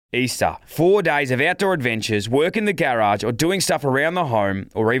Easter. 4 days of outdoor adventures, work in the garage or doing stuff around the home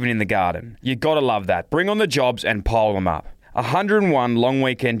or even in the garden. You gotta love that. Bring on the jobs and pile them up. 101 long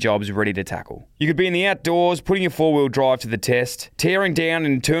weekend jobs ready to tackle. You could be in the outdoors, putting your four-wheel drive to the test, tearing down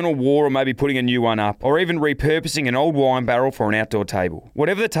an internal wall or maybe putting a new one up, or even repurposing an old wine barrel for an outdoor table.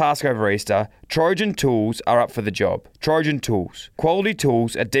 Whatever the task over Easter, Trojan Tools are up for the job. Trojan Tools. Quality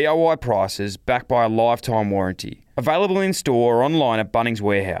tools at DIY prices backed by a lifetime warranty. Available in store or online at Bunnings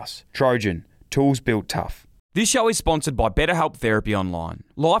Warehouse. Trojan. Tools built tough. This show is sponsored by BetterHelp Therapy Online.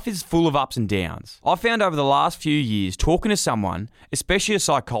 Life is full of ups and downs. I've found over the last few years, talking to someone, especially a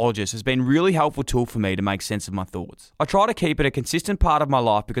psychologist, has been a really helpful tool for me to make sense of my thoughts. I try to keep it a consistent part of my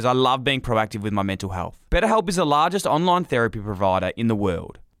life because I love being proactive with my mental health. BetterHelp is the largest online therapy provider in the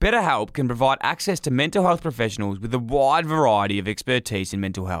world. BetterHelp can provide access to mental health professionals with a wide variety of expertise in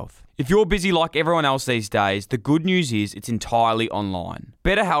mental health. If you're busy like everyone else these days, the good news is it's entirely online.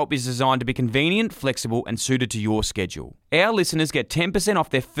 BetterHelp is designed to be convenient, flexible, and suited to your schedule. Our listeners get 10% off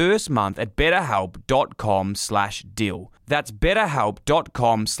their first month at betterhelp.com/deal. That's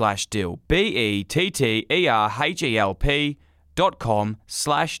betterhelp.com/deal.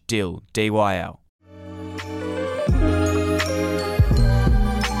 BETTERHELP.com/deal. DYL.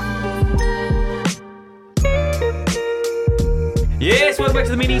 Yes, welcome back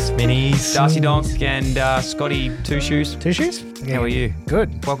to the Minis. Darcy Donk and Scotty Two Shoes. Two Shoes? Yeah. How are you?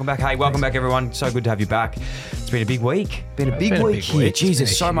 Good. Welcome back. Hey, welcome back, everyone. So good to have you back. It's been a big week. Been a big week here. Jeez,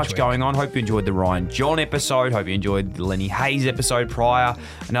 there's so much going on. Hope you enjoyed the Ryan John episode. Hope you enjoyed the Lenny Hayes episode prior.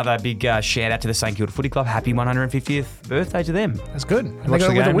 Another big shout out to the St Kilda Footy Club. Happy 150th birthday to them. That's good. You watched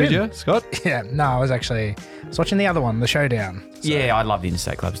the game, did you, Scott? Yeah, no, I was watching the other one, the Showdown. So. Yeah, I love the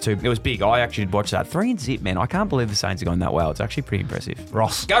interstate clubs too. It was big. I actually watched that. 3-0, man. I can't believe the Saints are going that well. It's actually pretty impressive.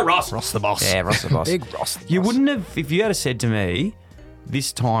 Ross. Go Ross. Ross the boss. Yeah, Ross the boss. Big Ross the boss. You wouldn't have, if you had said to me,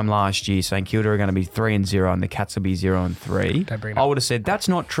 this time last year, St Kilda are going to be 3-0 and the Cats will be 0-3. I would have said, that's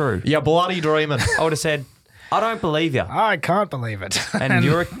not true. You're bloody dreaming. I would have said, I don't believe you. I can't believe it. And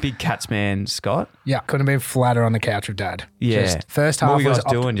you're a big Cats man, Scott. Yeah, couldn't have been flatter on the couch with Dad. Yeah. Just first half what were you was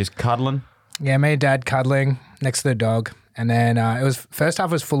guys doing? Just cuddling? Yeah, me and Dad cuddling next to the dog. And then first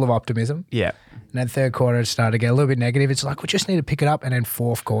half was full of optimism. Yeah. And then third quarter it started to get a little bit negative. It's like, we just need to pick it up. And then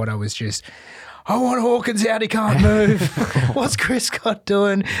fourth quarter was just, I want Hawkins out. He can't move. What's Chris Scott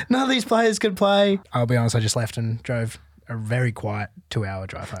doing? None of these players can play. I'll be honest, I just left and drove a very quiet 2-hour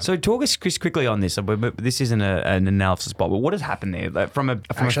drive home. So talk us, Chris, quickly on this. This isn't an analysis spot, but what has happened there? Like, from a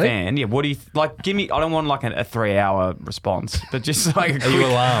fan, yeah. What do you give me? I don't want like a 3-hour response, but just like Are you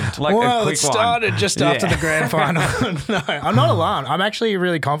alarmed? Like well, a quick it started one. just after the grand final. No, I'm not alarmed. I'm actually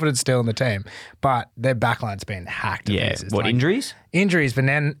really confident still in the team, but their backline's been hacked. Yeah. What, injuries? Injuries, but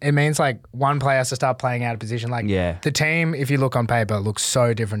then it means like one player has to start playing out of position. Like the team, if you look on paper, looks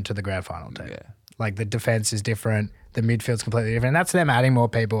so different to the grand final team. Yeah. Like the defense is different. The midfield's completely different. And that's them adding more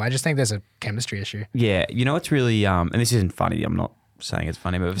people. I just think there's a chemistry issue. Yeah. You know, it's really, and this isn't funny. I'm not saying it's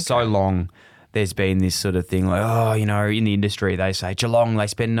funny, but for so long, there's been this sort of thing like, oh, you know, in the industry, they say Geelong, they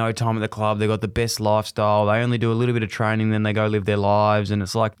spend no time at the club. They've got the best lifestyle. They only do a little bit of training, then they go live their lives. And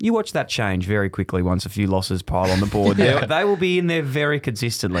it's like, you watch that change very quickly once a few losses pile on the board. They will be in there very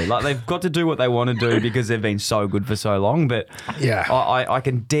consistently. Like, they've got to do what they want to do because they've been so good for so long. But yeah, I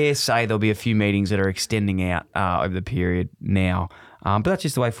can dare say there'll be a few meetings that are extending out over the period now. But that's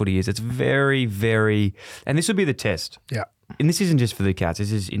just the way footy is. It's very, very, and this will be the test. Yeah. And this isn't just for the Cats,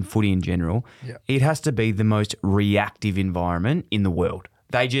 this is in footy in general. Yeah. It has to be the most reactive environment in the world.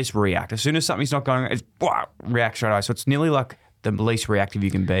 They just react. As soon as something's not going, it's react straight away. So it's nearly like the least reactive you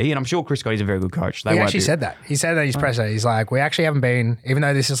can be. And I'm sure Chris Scott is a very good coach. He actually said that. He said that in his presser. He's like, we actually haven't been, even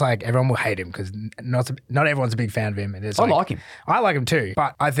though this is like, everyone will hate him because not everyone's a big fan of him. And it's I like him. I like him too.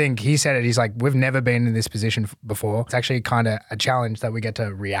 But I think he said it. He's like, we've never been in this position before. It's actually kind of a challenge that we get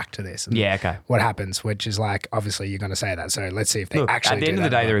to react to this. And what happens, which is like, obviously you're going to say that. So let's see if they actually at the end of the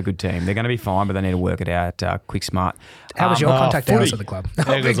day, they're a good team. They're going to be fine, but they need to work it out quick, smart. How was your contact hours at the club?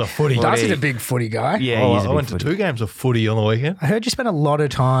 There's a footy. Darcy's a big footy guy. Yeah, I went to 2 games of footy on the weekend. I heard you spent a lot of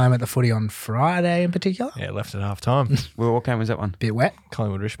time at the footy on Friday in particular. Yeah, left at half time. What game was that one? Bit wet.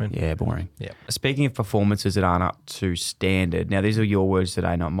 Collingwood Richmond. Yeah, boring. Yeah. Speaking of performances that aren't up to standard, now these are your words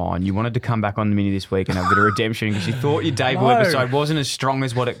today, not mine. You wanted to come back on the Mini this week and have a bit of redemption because you thought your debut episode wasn't as strong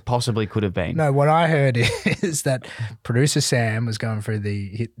as what it possibly could have been. No, what I heard is that producer Sam was going through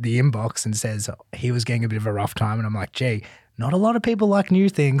the inbox and says he was getting a bit of a rough time, and I'm like, gee, not a lot of people like new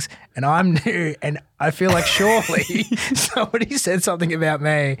things, and I'm new, and I feel like surely somebody said something about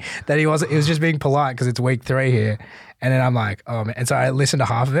me that he was just being polite because it's week 3 here, And then I'm like, oh man. And so I listened to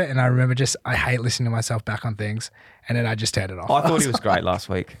half of it and I remember I hate listening to myself back on things. And then I just turned it off. I thought he was great last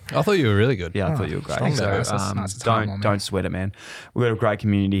week. I thought you were really good. Yeah, I thought you were great. thanks, So guys. That's nice. It's heartwarming. don't sweat it, man. We've got a great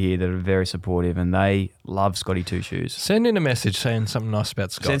community here that are very supportive and they love Scotty Two Shoes. Send in a message saying something nice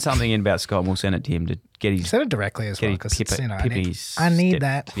about Scott. Send something in about Scott and we'll send it to him to get his... Send it directly as well because I need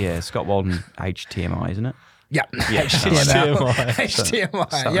that. Yeah, Scott Walden HTMI, isn't it? Yeah. HTMI.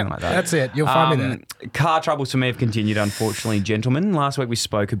 HTMI. Something Yep. like that. That's it. You'll find me there. Car troubles for me have continued, unfortunately, gentlemen. Last week we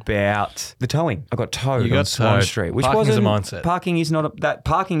spoke about the towing. I got towed You got on Swan towed. Street, which Parking is a wasn't... mindset. Parking is not that.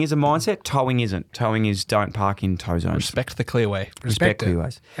 Parking is a mindset. Towing isn't. Towing is don't park in tow zones. Respect the clearway. Respect it.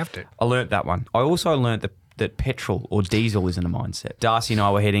 clearways. Have to. I learnt that one. I also learnt that petrol or diesel isn't a mindset. Darcy and I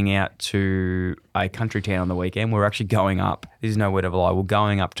were heading out to a country town on the weekend. We're actually going up. This is no word of a lie. We're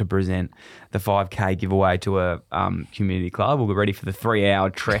going up to present the 5K giveaway to a community club. We'll get ready for the 3-hour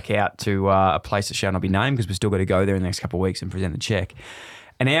trek out to a place that shall not be named because we've still got to go there in the next couple of weeks and present the check.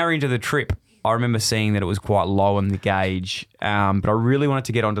 An hour into the trip, I remember seeing that it was quite low on the gauge, but I really wanted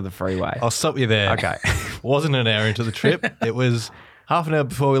to get onto the freeway. I'll stop you there. Okay. Wasn't an hour into the trip. It was half an hour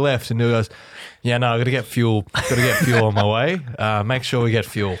before we left, and he goes, "Yeah, no, I got to get fuel. Got to get fuel on my way. Make sure we get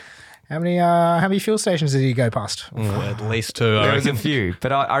fuel." How many fuel stations did you go past? At least 2. I There was a reckon. few,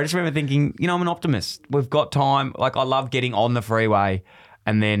 but I just remember thinking, I'm an optimist. We've got time. Like, I love getting on the freeway,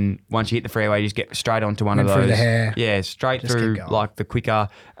 and then once you hit the freeway, you just get straight onto one Went of through those. the hair. Yeah, straight Just through, keep going. like the quicker.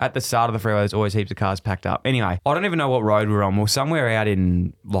 At the start of the freeway, there's always heaps of cars packed up. Anyway, I don't even know what road we're on. We're somewhere out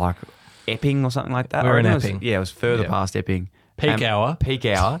in, like, Epping or something like that. We're in I reckon Epping. It was further Yeah. past Epping. Peak hour. Peak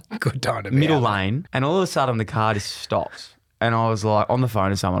hour. Good time to be Middle out. lane, and all of a sudden the car just stops. And I was like on the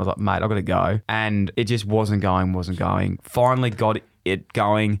phone to someone. I was like, "Mate, I've got to go," and it just wasn't going. Finally got it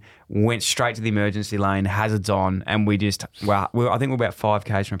going. Went straight to the emergency lane, hazards on, and I think we're about 5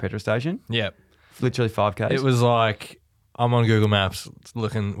 k's from a petrol station. Yeah. Literally 5 k's. It was like, I'm on Google Maps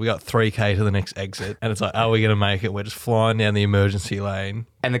looking, we got 3K to the next exit. And it's like, are we going to make it? We're just flying down the emergency lane.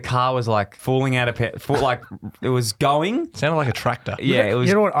 and the car was like falling out of like it was going. Sounded like a tractor. Yeah, it was.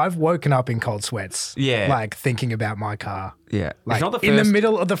 You know what? I've woken up in cold sweats. Yeah. Like thinking about my car. Yeah, Like it's not the in the first-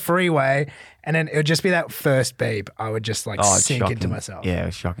 middle of the freeway, and then it would just be that first beep. I would just like Oh, it's sink shocking. into myself. Yeah, it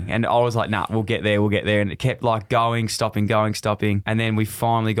was shocking. And I was like, nah, we'll get there. And it kept like going, stopping. And then we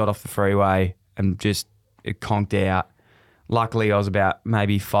finally got off the freeway and just it conked out. Luckily, I was about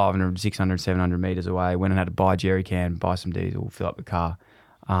maybe 500, 600, 700 metres away. Went and had to buy a jerry can, buy some diesel, fill up the car.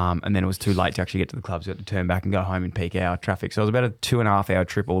 And then it was too late to actually get to the club. So I had to turn back and go home in peak hour traffic. So it was about a 2.5 hour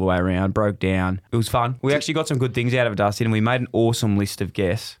trip all the way around, broke down. It was fun. We actually got some good things out of it, Dustin, and we made an awesome list of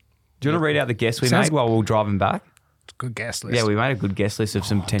guests. Do you want to read out the guests we Sounds- made while we were driving back? It's a good guest list. Yeah, we made a good guest list of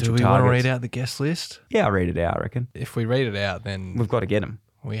some potential Do we targets. want to read out the guest list? Yeah, I'll read it out, I reckon. If we read it out, then We've got to get them.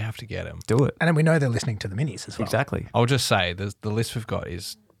 we have to get them. Do it. And then we know they're listening to the minis as well. Exactly. I'll just say, the list we've got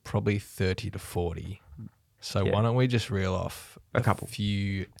is probably 30 to 40. So Yeah. why don't we just reel off A couple.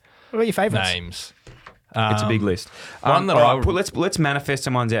 few What about your favourites? names? It's a big list. one that all I- right, let's manifest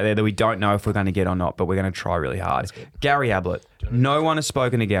some ones out there that we don't know if we're going to get or not, but we're going to try really hard. Gary Ablett. No one has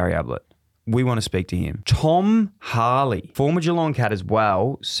spoken to Gary Ablett. We want to speak to him. Tom Harley, former Geelong Cat as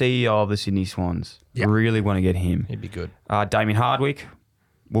well, CEO of the Sydney Swans. Yeah. Really want to get him. He'd be good. Damien Hardwick,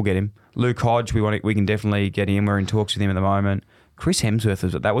 we'll get him. Luke Hodge, we can definitely get him. We're in talks with him at the moment. Chris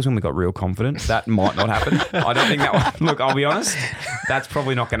Hemsworth, that was when we got real confident. That might not happen. I don't think that one. Look, I'll be honest, that's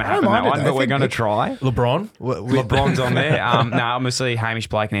probably not going to happen, mind that it, one, though. but I we're think going to it- try. LeBron? LeBron's on there. No, obviously Hamish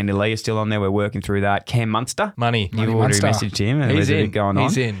Blake and Andy Lee are still on there. We're working through that. Cam Munster. Money. You've already Munster. messaged him. And He's there's a bit in. going on.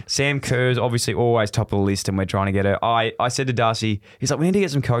 He's in. Sam Kerr's obviously always top of the list and we're trying to get her. I said to Darcy, he's like, we need to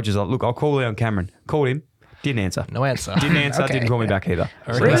get some coaches. Like, look, I'll call Leon Cameron. Called him. Didn't answer. No answer. Didn't answer. Okay. Didn't call me back either.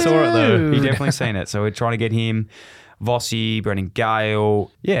 I reckon I saw it though. He definitely seen it. So we're trying to get him. Vossi, Brendan Gale.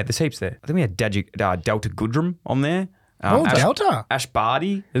 Yeah, there's heaps there. I think we had Delta Goodrum on there. Delta. Ash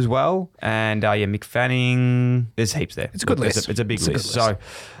Barty as well. And Mick Fanning. There's heaps there. It's a good Look, list. It's a big It's a good list. list. So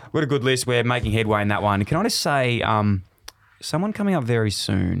we've got a good list. We're making headway in that one. Can I just say, someone coming up very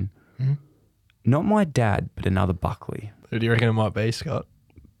soon, not my dad, but another Buckley. Who do you reckon it might be, Scott?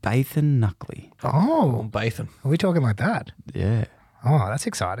 Bathan Nuckley. Oh, Bathan. are we talking like that? Yeah. Oh, that's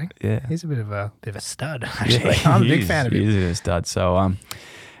exciting. Yeah. He's a bit of a stud, actually. I'm a big fan of him. He's a stud. So,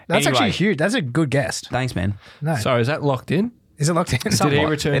 That's anyway, actually huge. That's a good guest. Thanks, man. No. So is that locked in? Is it locked in? Did he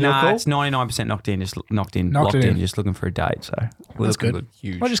return your Nah, call? it's 99% knocked in. Just locked in. Knocked locked it in. in. Just looking for a date. So we're That's looking good.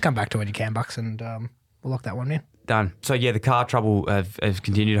 Huge. I'll just come back to when you can, Bucks, and we'll lock that one in. Done. So yeah, the car trouble have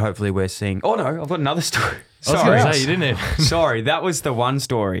continued. Hopefully, we're seeing. Oh no, I've got another story. I was Sorry, going to say, you didn't even. sorry. That was the one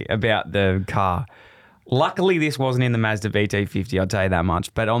story about the car. Luckily, this wasn't in the Mazda BT50. I'll tell you that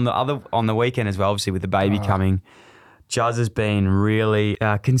much. But on the weekend as well, obviously with the baby coming, Juz has been really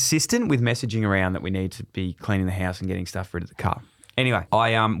consistent with messaging around that we need to be cleaning the house and getting stuff rid of the car. Anyway,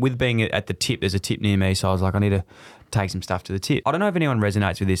 with being at the tip, there's a tip near me, so I was like, I need to take some stuff to the tip. I don't know if anyone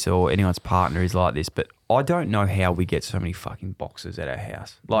resonates with this or anyone's partner is like this, but I don't know how we get so many fucking boxes at our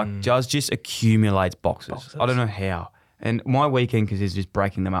house. Like, Juz just accumulates boxes. I don't know how. And my weekend consists just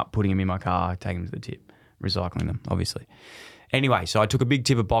breaking them up, putting them in my car, taking them to the tip, recycling them, obviously. Anyway, so I took a big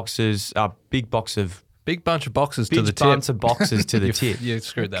tip of boxes, Big bunch of boxes to the big tip. bunch of boxes to the tip. You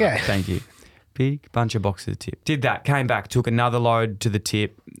screwed that Okay. up. Thank you. Big bunch of boxes to the tip. Did that, came back, took another load to the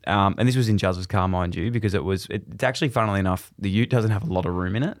tip. And this was in Juz's car, mind you, because it's actually, funnily enough, the ute doesn't have a lot of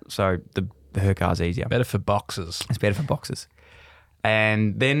room in it. So her car's easier. Better for boxes. It's better for boxes.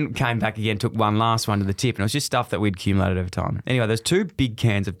 And then came back again, took one last one to the tip. And it was just stuff that we'd accumulated over time. Anyway, there's 2 big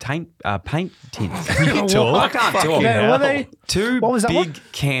cans of paint tins. You can talk. I can't talk. Yeah, were they? Two What was that big one?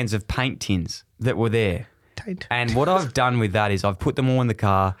 cans of paint tins that were there. Taint. And what I've done with that is I've put them all in the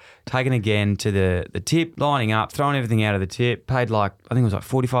car, taken again to the tip, lining up, throwing everything out of the tip, paid like, I think it was like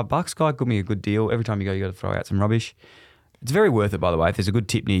 $45. Guy got me a good deal. Every time you got to throw out some rubbish. It's very worth it, by the way. If there's a good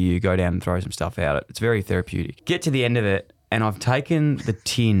tip near you, go down and throw some stuff out. It's very therapeutic. Get to the end of it, and I've taken the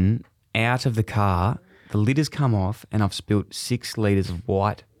tin out of the car. The lid has come off, and I've spilt 6 litres of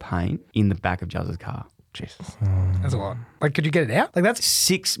white paint in the back of Juz's car. Jesus. That's a lot. Like, could you get it out? Like, that's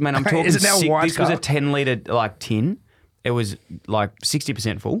 6, man, I'm Okay, talking is it now 6. white This was a car? 10-litre like tin. It was like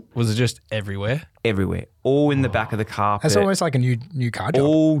 60% full Was it just everywhere? everywhere, all in the back of the carpet. that's almost like a new car job.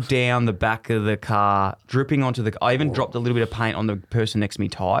 all down the back of the car, dripping onto the. I even dropped a little bit of paint on the person next to me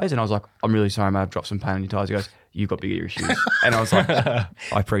tyres, and I was like, "I'm really sorry, mate. I've dropped some paint on your tyres." He goes, "You've got bigger issues," and I was like, "I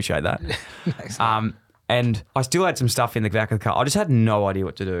appreciate that." And I still had some stuff in the back of the car. I just had no idea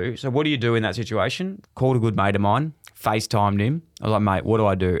what to do. So what do you do in that situation? Called a good mate of mine, FaceTimed him. I was like, "Mate, what do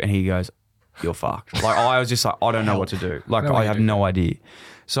I do?" And he goes, "You're fucked." Like, I was just like, I don't know what to do. Like, I have no idea.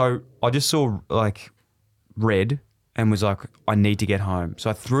 So I just saw like red and was like, I need to get home. So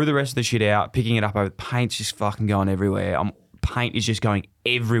I threw the rest of the shit out, picking it up over. Paint's just fucking going everywhere. Paint is just going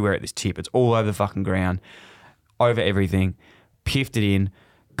everywhere at this tip. It's all over the fucking ground, over everything. Piffed it in,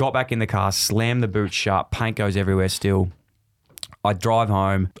 got back in the car, slammed the boot shut. Paint goes everywhere still. I drive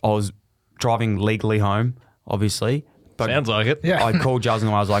home. I was driving legally home, obviously. But Sounds like it. Yeah. I called Juz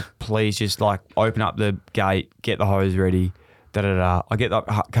and I was like, please just like open up the gate, get the hose ready, da-da-da. I get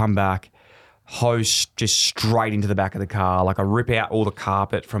that, come back, hose just straight into the back of the car. Like I rip out all the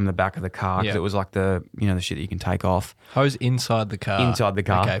carpet from the back of the car because Yeah. it was like the shit that you can take off. Hose inside the car. Inside the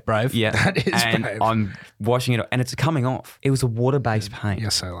car. Okay, brave. Yeah. That is and brave. I'm washing it and it's coming off. It was a water-based paint.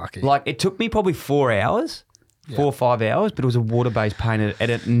 You're so lucky. Like it took me probably 4 hours. 4 or 5 hours, but it was a water-based paint at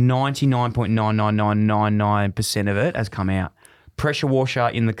 99.99999% of it has come out. Pressure washer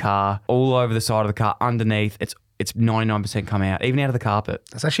in the car, all over the side of the car, underneath. It's 99% come out, even out of the carpet.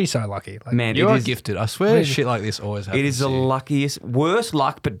 That's actually so lucky. Like, Man, You it are is, gifted. I swear shit like this always happens. it is the to you. luckiest, worst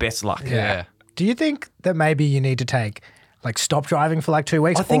luck, but best luck. Yeah. do you think that maybe you need to stop driving for like 2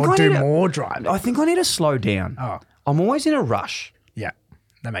 weeks I think or I do need to- more driving? I think I need to slow down. Oh. I'm always in a rush. Yeah,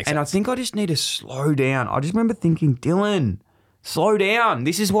 that makes And I sense. think I just need to slow down. I just remember thinking, Dylan, slow down.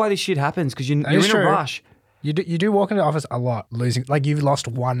 This is why this shit happens because you're is in a true. rush. You do walk into the office a lot, losing. Like you've lost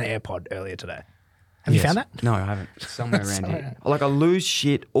one AirPod earlier today. Have you found that? No, I haven't. It's somewhere around here. Like I lose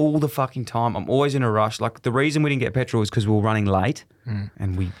shit all the fucking time. I'm always in a rush. Like the reason we didn't get petrol is because we were running late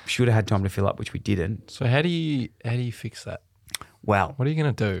and we should have had time to fill up, which we didn't. So how do you fix that? Well, What are you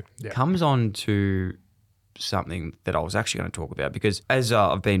going to do? comes on to something that I was actually going to talk about because as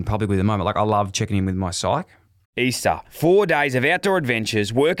I've been public with at the moment, like I love checking in with my psych. Easter. 4 days of outdoor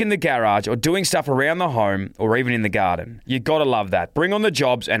adventures, work in the garage or doing stuff around the home or even in the garden. You gotta love that. Bring on the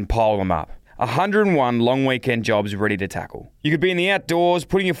jobs and pile them up. 101 long weekend jobs ready to tackle. You could be in the outdoors,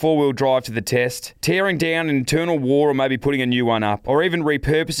 putting your four-wheel drive to the test, tearing down an internal wall or maybe putting a new one up, or even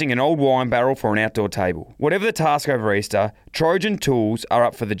repurposing an old wine barrel for an outdoor table. Whatever the task over Easter, Trojan Tools are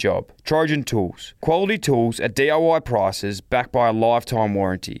up for the job. Trojan Tools. Quality tools at DIY prices backed by a lifetime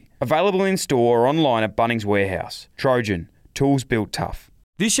warranty. Available in store or online at Bunnings Warehouse. Trojan. Tools built tough.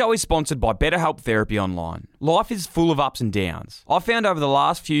 This show is sponsored by BetterHelp Therapy Online. Life is full of ups and downs. I've found over the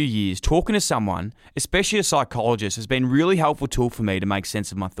last few years, talking to someone, especially a psychologist, has been a really helpful tool for me to make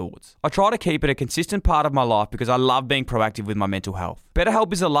sense of my thoughts. I try to keep it a consistent part of my life because I love being proactive with my mental health.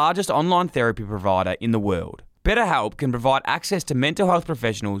 BetterHelp is the largest online therapy provider in the world. BetterHelp can provide access to mental health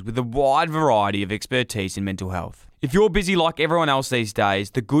professionals with a wide variety of expertise in mental health. If you're busy like everyone else these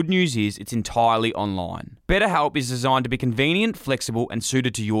days, the good news is it's entirely online. BetterHelp is designed to be convenient, flexible, and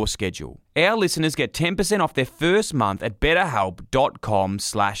suited to your schedule. Our listeners get 10% off their first month at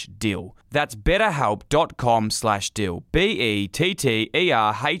betterhelp.com/deal. That's betterhelp.com/dill.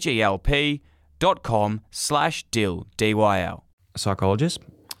 betterhelp.com/dill. DYL. A psychologist.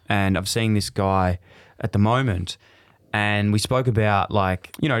 And I'm seeing this guy at the moment. And we spoke about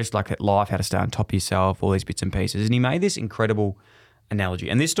just like life, how to stay on top of yourself, all these bits and pieces. And he made this incredible analogy.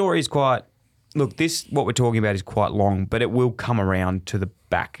 And this story is what we're talking about is quite long, but it will come around to the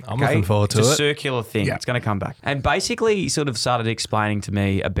back. I'm looking forward to it. It's a circular thing. Yeah. It's going to come back. And basically he sort of started explaining to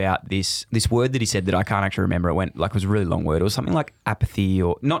me about this word that he said that I can't actually remember. It was a really long word. It was something like apathy,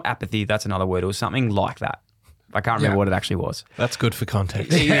 or not apathy, that's another word. It was something like that. I can't remember what it actually was. That's good for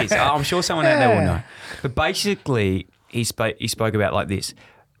context. It is. I'm sure someone out there will know. But basically he spoke about like this.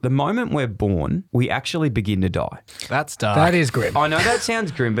 The moment we're born, we actually begin to die. That's dark. That is grim. I know that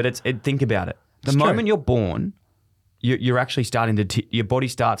sounds grim, but think about it. The moment you're born, you're actually starting to, your body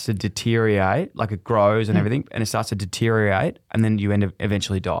starts to deteriorate, like it grows and everything, and it starts to deteriorate, and then you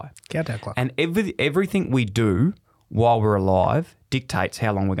eventually die. Countdown clock. And everything we do while we're alive dictates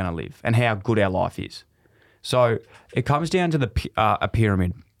how long we're going to live and how good our life is. So it comes down to a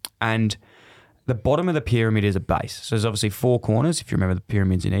pyramid, and the bottom of the pyramid is a base. So there's obviously 4 corners. If you remember the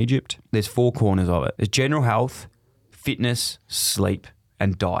pyramids in Egypt, there's 4 corners of it. There's general health, fitness, sleep,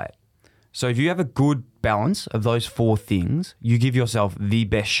 and diet. So if you have a good balance of those 4 things, you give yourself the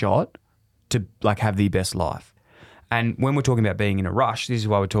best shot to have the best life. And when we're talking about being in a rush, this is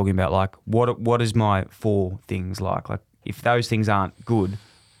why we're talking about what is my 4 things like? Like if those things aren't good,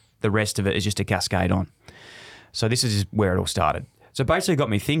 the rest of it is just a cascade on. So this is where it all started. So basically it got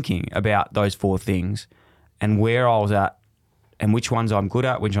me thinking about those 4 things and where I was at and which ones I'm good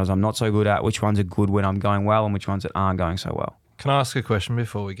at, which ones I'm not so good at, which ones are good when I'm going well and which ones that aren't going so well. Can I ask a question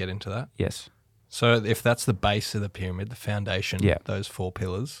before we get into that? Yes. So if that's the base of the pyramid, the foundation, those 4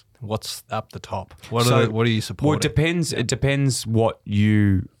 pillars, what's up the top? What are you supporting? Well, it depends. It depends what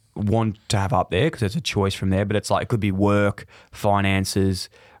you want to have up there because it's a choice from there. But it's it could be work, finances,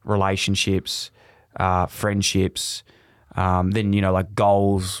 relationships, friendships, then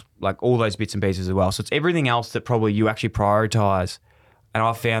goals, all those bits and pieces as well. So it's everything else that probably you actually prioritize. And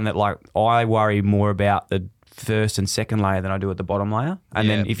I found that I worry more about the first and second layer than I do at the bottom layer. And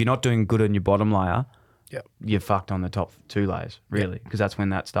then if you're not doing good on your bottom layer, you're fucked on the top 2 layers, really, because that's when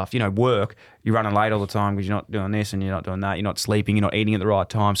that stuff, work, you're running late all the time because you're not doing this and you're not doing that, you're not sleeping, you're not eating at the right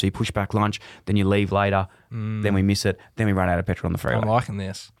time, so you push back lunch, then you leave later, then we miss it, then we run out of petrol on the freeway. I'm liking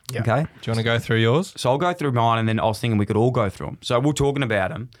this. Yep. Okay. Do you want to go through yours? So I'll go through mine, and then I was thinking we could all go through them. So we're talking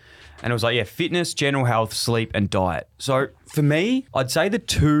about them, and it was fitness, general health, sleep, and diet. So for me, I'd say the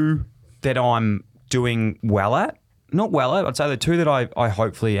 2 that I'm doing well at, I'd say the 2 that I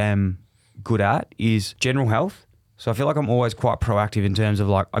hopefully am good at is general health. So I feel like I'm always quite proactive in terms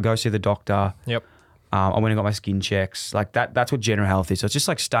of I go see the doctor. Yep. I went and got my skin checks. That's what general health is. So it's just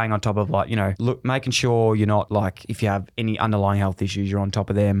staying on top of making sure you're not if you have any underlying health issues, you're on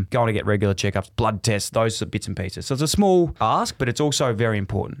top of them, going to get regular checkups, blood tests, those bits and pieces. So it's a small ask, but it's also very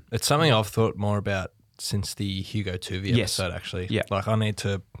important. It's something I've thought more about since the Hugo Tuvey episode, actually. Yeah.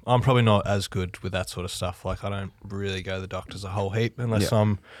 I'm probably not as good with that sort of stuff. I don't really go to the doctors a whole heap unless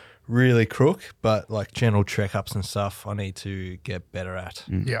I'm really crook, but general checkups and stuff I need to get better at.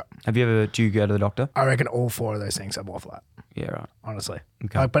 Yeah. Do you go to the doctor? I reckon all 4 of those things I'm awful at. Yeah, right. Honestly.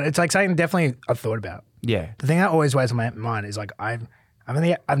 Okay. But it's something definitely I've thought about. Yeah. The thing that always weighs on my mind is I've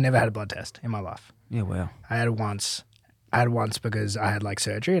never had a blood test in my life. Yeah, wow. I had it once because I had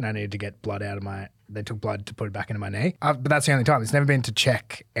surgery and I needed to get blood out of they took blood to put it back into my knee. But that's the only time. It's never been to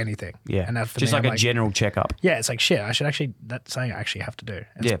check anything. Yeah. And that's for just me, a general checkup. Yeah, it's shit. I should actually, that's something I actually have to do.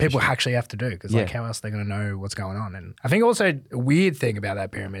 And people actually have to do because how else are they going to know what's going on? And I think also a weird thing about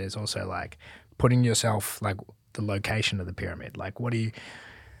that pyramid is also putting yourself, the location of the pyramid. Are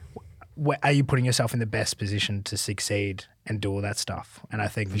you putting yourself in the best position to succeed and do all that stuff? And I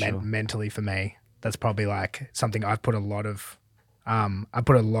think mentally for me, that's probably something I've put a lot of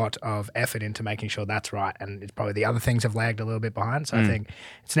effort into making sure that's right, and it's probably the other things have lagged a little bit behind. So I think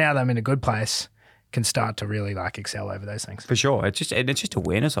it's now that I'm in a good place, can start to really excel over those things. For sure, it's just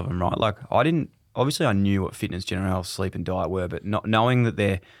awareness of them, right? I knew what fitness, general health, sleep, and diet were, but not knowing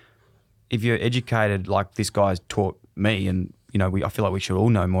that if you're educated like this guy's taught me, and I feel like we should all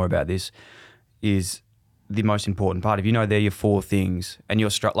know more about this, is the most important part. If you know they're your 4 things, and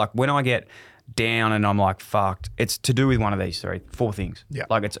you're when I get down and I'm fucked, it's to do with one of these 4 things. Yeah.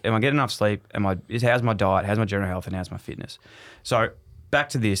 Am I getting enough sleep? How's my diet? How's my general health? And how's my fitness? So back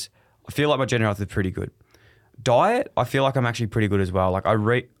to this, I feel like my general health is pretty good. Diet, I feel like I'm actually pretty good as well.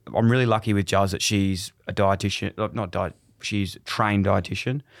 I'm really lucky with Jazz that she's a dietitian, She's a trained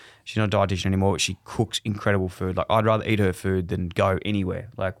dietitian. She's not a dietitian anymore, but she cooks incredible food. Like, I'd rather eat her food than go anywhere.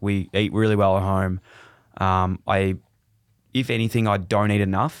 Like, we eat really well at home. If anything, I don't eat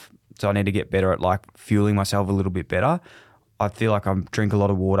enough, so I need to get better at like fueling myself a little bit better. I feel like I drink a lot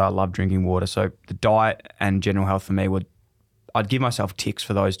of water. I love drinking water. So the diet and general health for me I'd give myself ticks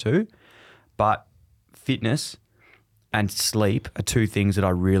for those two, but fitness and sleep are two things that I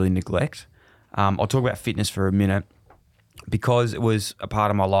really neglect. I'll talk about fitness for a minute. Because it was a part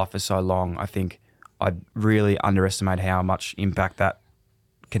of my life for so long, I think I really underestimate how much impact that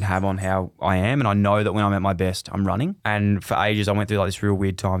can have on how I am. And I know that when I'm at my best, I'm running. And for ages, I went through like this real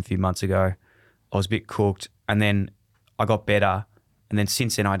weird time a few months ago. I was a bit cooked, and then I got better. And then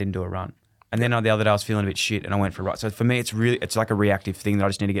since then, I didn't do a run. And then the other day, I was feeling a bit shit, and I went for a run. So for me, it's like a reactive thing that I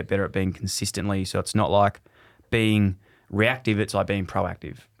just need to get better at being consistently. So it's not like being reactive, it's like being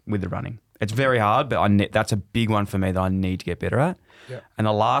proactive with the running. It's very hard, but that's a big one for me that I need to get better at. Yep. And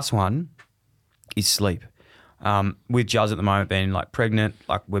the last one is sleep. With Juz at the moment being like pregnant,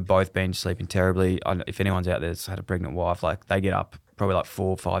 like we've both been sleeping terribly. If anyone's out there that's had a pregnant wife, like they get up probably like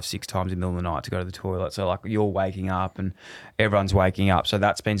 4, 5, 6 times in the middle of the night to go to the toilet. So like you're waking up and everyone's waking up. So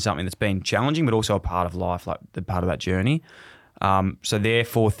that's been something that's been challenging, but also a part of life, like the part of that journey. So they're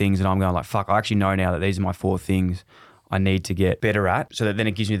 4 things that I'm going like, fuck, I actually know now that these are my 4 things I need to get better at, so that then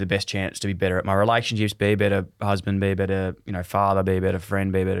it gives me the best chance to be better at my relationships, be a better husband, be a better, father, be a better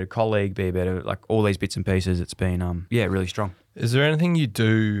friend, be a better colleague, be a better, like all these bits and pieces. It's been, really strong. Is there anything you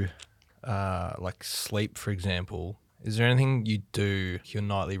do, like sleep, for example? Is there anything you do, your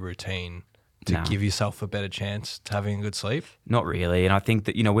nightly routine, to give yourself a better chance to having a good sleep? Not really. And I think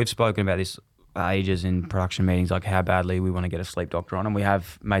that, we've spoken about this for ages in production meetings, like how badly we want to get a sleep doctor on, and we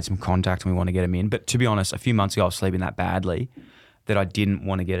have made some contact and we want to get him in. But to be honest, a few months ago I was sleeping that badly that I didn't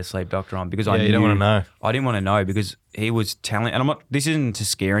want to get a sleep doctor on because I knew, you don't want to know. I didn't want to know because he was telling, and this isn't to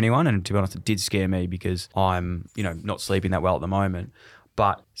scare anyone, and to be honest, it did scare me because I'm, not sleeping that well at the moment.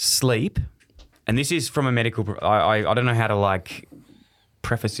 But sleep, and this is from a medical, I don't know how to like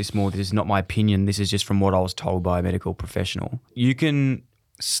preface this more. This is not my opinion. This is just from what I was told by a medical professional.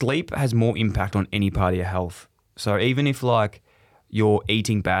 Sleep has more impact on any part of your health. So even if like you're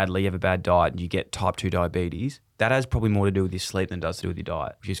eating badly, you have a bad diet and you get type 2 diabetes, that has probably more to do with your sleep than it does to do with your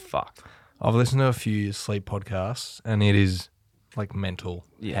diet, which is fucked. I've listened to a few sleep podcasts and it is like mental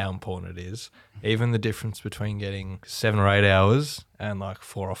how important it is. Even the difference between getting 7 or 8 hours and like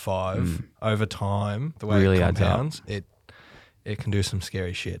 4 or 5 over time, the way really it compounds, it can do some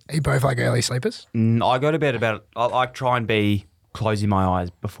scary shit. Are you both like early sleepers? I go to bed I try and be closing my eyes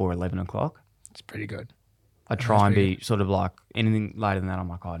before 11 o'clock. It's pretty good. I try and be sort of like anything later than that, I'm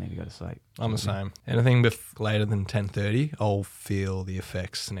like, I need to go to sleep. I'm the same. Anything later than 10:30, I'll feel the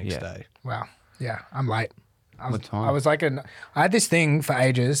effects the next day. Wow. Yeah, I'm late. What time? I was like, I had this thing for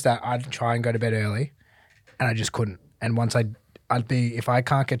ages that I'd try and go to bed early, and I just couldn't. And once I'd be, if I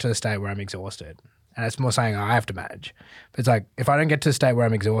can't get to the state where I'm exhausted, and it's more saying I have to manage, but it's like if I don't get to the state where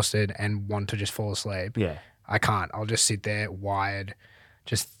I'm exhausted and want to just fall asleep, I can't. I'll just sit there wired,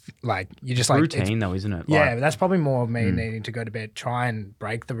 just like you just like routine though, isn't it? Yeah, but that's probably more of me needing to go to bed, try and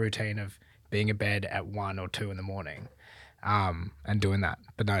break the routine of being in bed at 1 or 2 in the morning, and doing that.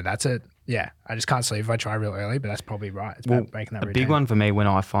 But no, that's it. Yeah, I just can't sleep if I try real early. But that's probably right. It's about breaking that routine. A big one for me when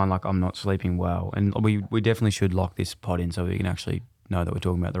I find like I'm not sleeping well, and we definitely should lock this pod in so we can actually know that we're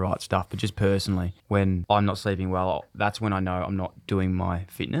talking about the right stuff. But just personally, when I'm not sleeping well, that's when I know I'm not doing my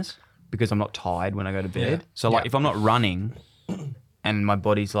fitness. Because I'm not tired when I go to bed. Yeah. So like if I'm not running and my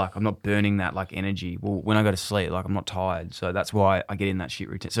body's like, I'm not burning that like energy, well, when I go to sleep, like I'm not tired. So that's why I get in that shit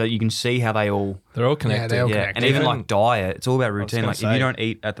routine. So you can see how they're all connected. Yeah, they're all connected. And even like diet, it's all about routine. Like if you don't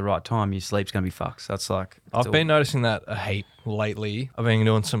eat at the right time, your sleep's going to be fucked. So that's like... I've been noticing that a heap lately. I've been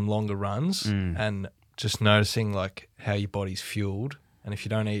doing some longer runs and just noticing like how your body's fueled. And if you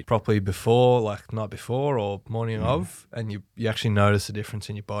don't eat properly before, like night before or morning of, and you actually notice a difference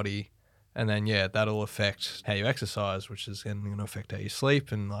in your body. And then, that'll affect how you exercise, which is then going to affect how you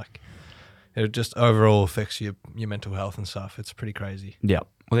sleep. And, like, it just overall affects your mental health and stuff. It's pretty crazy. Yeah.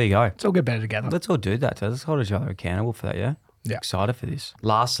 Well, there you go. Let's all get better together. Let's all do that. Let's hold each other accountable for that, yeah? Yeah. Excited for this.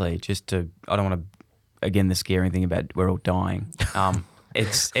 Lastly, I don't want to, again, the scary thing about we're all dying.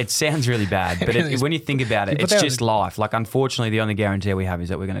 It sounds really bad, but when you think about it, it's just life. Like, unfortunately, the only guarantee we have is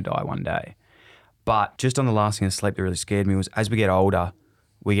that we're going to die one day. But just on the last thing of sleep that really scared me was as we get older,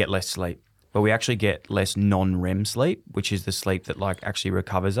 we get less sleep, but we actually get less non-REM sleep, which is the sleep that like actually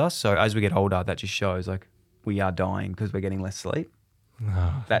recovers us. So as we get older, that just shows like we are dying because we're getting less sleep.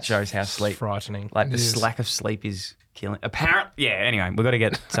 That shows how sleep frightening. Like the lack of sleep is killing. Apparently, yeah. Anyway, we've got to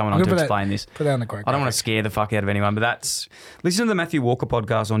get someone on to explain this. Put that on the correct. I don't want to scare the fuck out of anyone, but listen to the Matthew Walker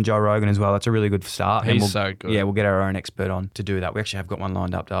podcast on Joe Rogan as well. That's a really good start. He's so good. Yeah, we'll get our own expert on to do that. We actually have got one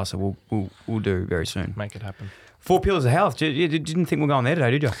lined up, Dar, so we'll do very soon. Make it happen. 4 pillars of health. You didn't think we're going there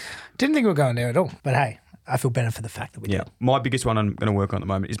today, did you? Didn't think we were going there at all. But hey, I feel better for the fact that we did. My biggest one I'm going to work on at the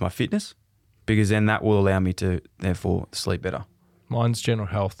moment is my fitness, because then that will allow me to therefore sleep better. Mine's general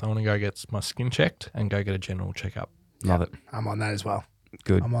health. I want to go get my skin checked and go get a general checkup. Love it. I'm on that as well.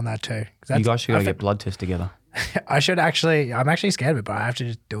 Good. I'm on that too. You guys should go get blood tests together. I should actually. I'm actually scared of it, but I have to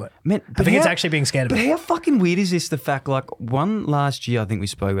just do it. Man, I think it's actually being scared of But it. how fucking weird is this? The fact, like, one last year, I think we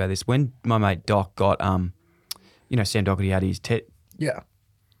spoke about this when my mate Doc got, Sam Doherty had his Yeah.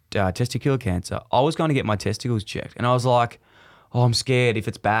 testicular cancer. I was going to get my testicles checked, and I was like, "Oh, I'm scared if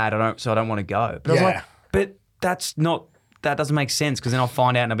it's bad. I don't want to go." But I was like, "But that doesn't make sense, because then I'll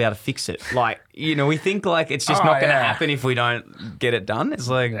find out and I'll be able to fix it." Like, we think like it's just not going to happen if we don't get it done. It's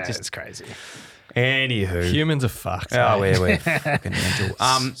like It's crazy. Anywho. Humans are fucked. Oh, we're fucking mental.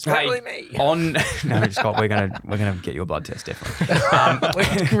 Especially me. Scott, we're gonna get you a blood test,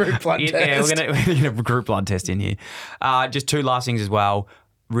 definitely. Group blood test. Yeah, we're gonna group blood test in here. Just 2 last things as well.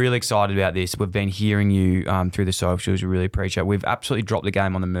 Really excited about this. We've been hearing you through the socials. We really appreciate it. We've absolutely dropped the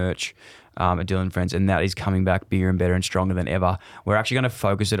game on the merch at Dylan Friends, and that is coming back bigger and better and stronger than ever. We're actually going to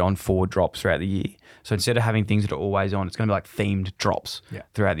focus it on 4 drops throughout the year. So instead of having things that are always on, it's going to be like themed drops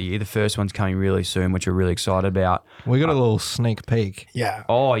throughout the year. The first one's coming really soon, which we're really excited about. We got a little sneak peek. Yeah.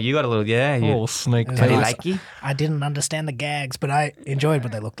 Oh, you got a little, A little sneak It was peek. nice. Likey? I didn't understand the gags, but I enjoyed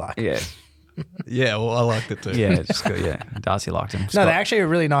what they looked like. Yeah. Yeah, well, I liked it too. Yeah, it's good. Yeah. Darcy liked him. No, Scott, they actually are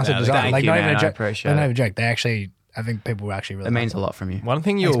really nice at design. thank Like, you, not man. even a I joke. appreciate Not it. even a joke. They actually, I think people were actually really. It means like a lot from you. One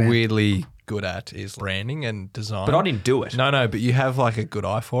thing you're Thanks, man. weirdly good at is branding and design. But I didn't do it. No, but you have like a good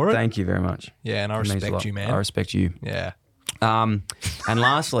eye for it. Thank you very much. Yeah, and I It means a respect lot. you, man. I respect you. Yeah. And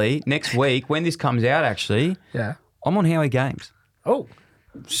lastly, next week, when this comes out, actually, Yeah. I'm on Howie Games. Oh,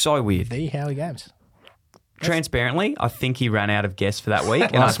 So weird. the Howie Games. Transparently, I think he ran out of guests for that week,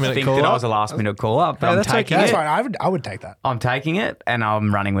 and Last I minute think call that I up? was a last minute call up. But Yeah, I'm that's taking okay. That's it. fine. I would take that. I'm taking it, and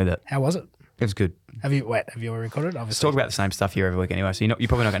I'm running with it. How was it? It was good. Have you recorded? Let's Obviously. talk about the same stuff here every week anyway, so you're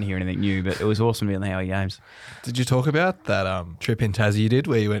probably not going to hear anything new, but it was awesome to be on the Howie Games. Did you talk about that trip in Tassie you did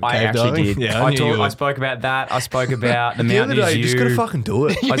where you went I cave actually diving? did. Yeah, I spoke about that. I spoke about the the other Mountain day, is you You. just got to fucking do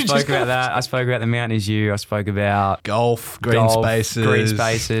it. I spoke about that. I spoke about the Mountain is You. I spoke about Golf, green golf, spaces. green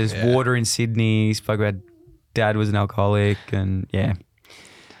spaces, Yeah. water in Sydney. Spoke about Dad was an alcoholic, and yeah.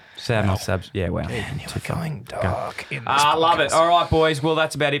 Sad not subs. Yeah, wow. We're going dark. In this I love it. podcast. All right, boys. Well,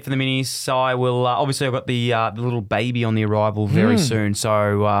 that's about it for the minis. So I will. Obviously, I've got the little baby on the arrival very soon.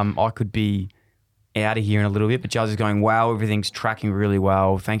 So I could be out of here in a little bit. But Jazz is going, wow, everything's tracking really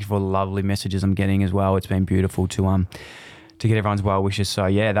well. Thank you for the lovely messages I'm getting as well. It's been beautiful to get everyone's well wishes. So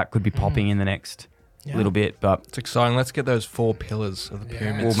yeah, that could be popping in the next little bit. But It's exciting. Let's get those 4 pillars of the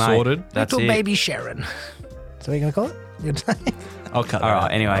pyramid well, mate, sorted. that's Little it. baby Sharon. So what are you going to call it? Your name? I'll cut All that right.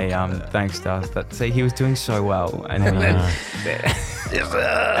 out. Anyway, thanks, Daz. But see, he was doing so well, and then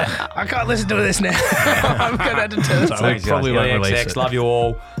I can't listen to this now. I'm going to have to turn it So off. we probably won't release LXX, it. love you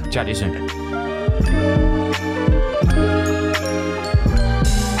all. Chat to you soon.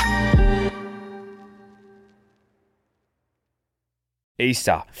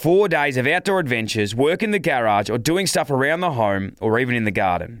 Easter. 4 days of outdoor adventures, work in the garage or doing stuff around the home or even in the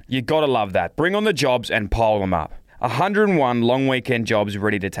garden. You gotta love that. Bring on the jobs and pile them up. 101 long weekend jobs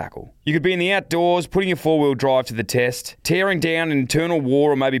ready to tackle. You could be in the outdoors, putting your 4-wheel drive to the test, tearing down an internal wall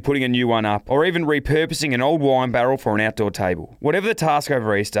or maybe putting a new one up, or even repurposing an old wine barrel for an outdoor table. Whatever the task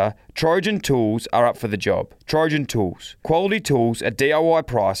over Easter, Trojan Tools are up for the job. Trojan Tools. Quality tools at DIY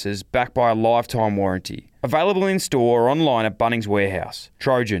prices backed by a lifetime warranty. Available in store or online at Bunnings Warehouse.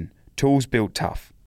 Trojan. Tools built tough.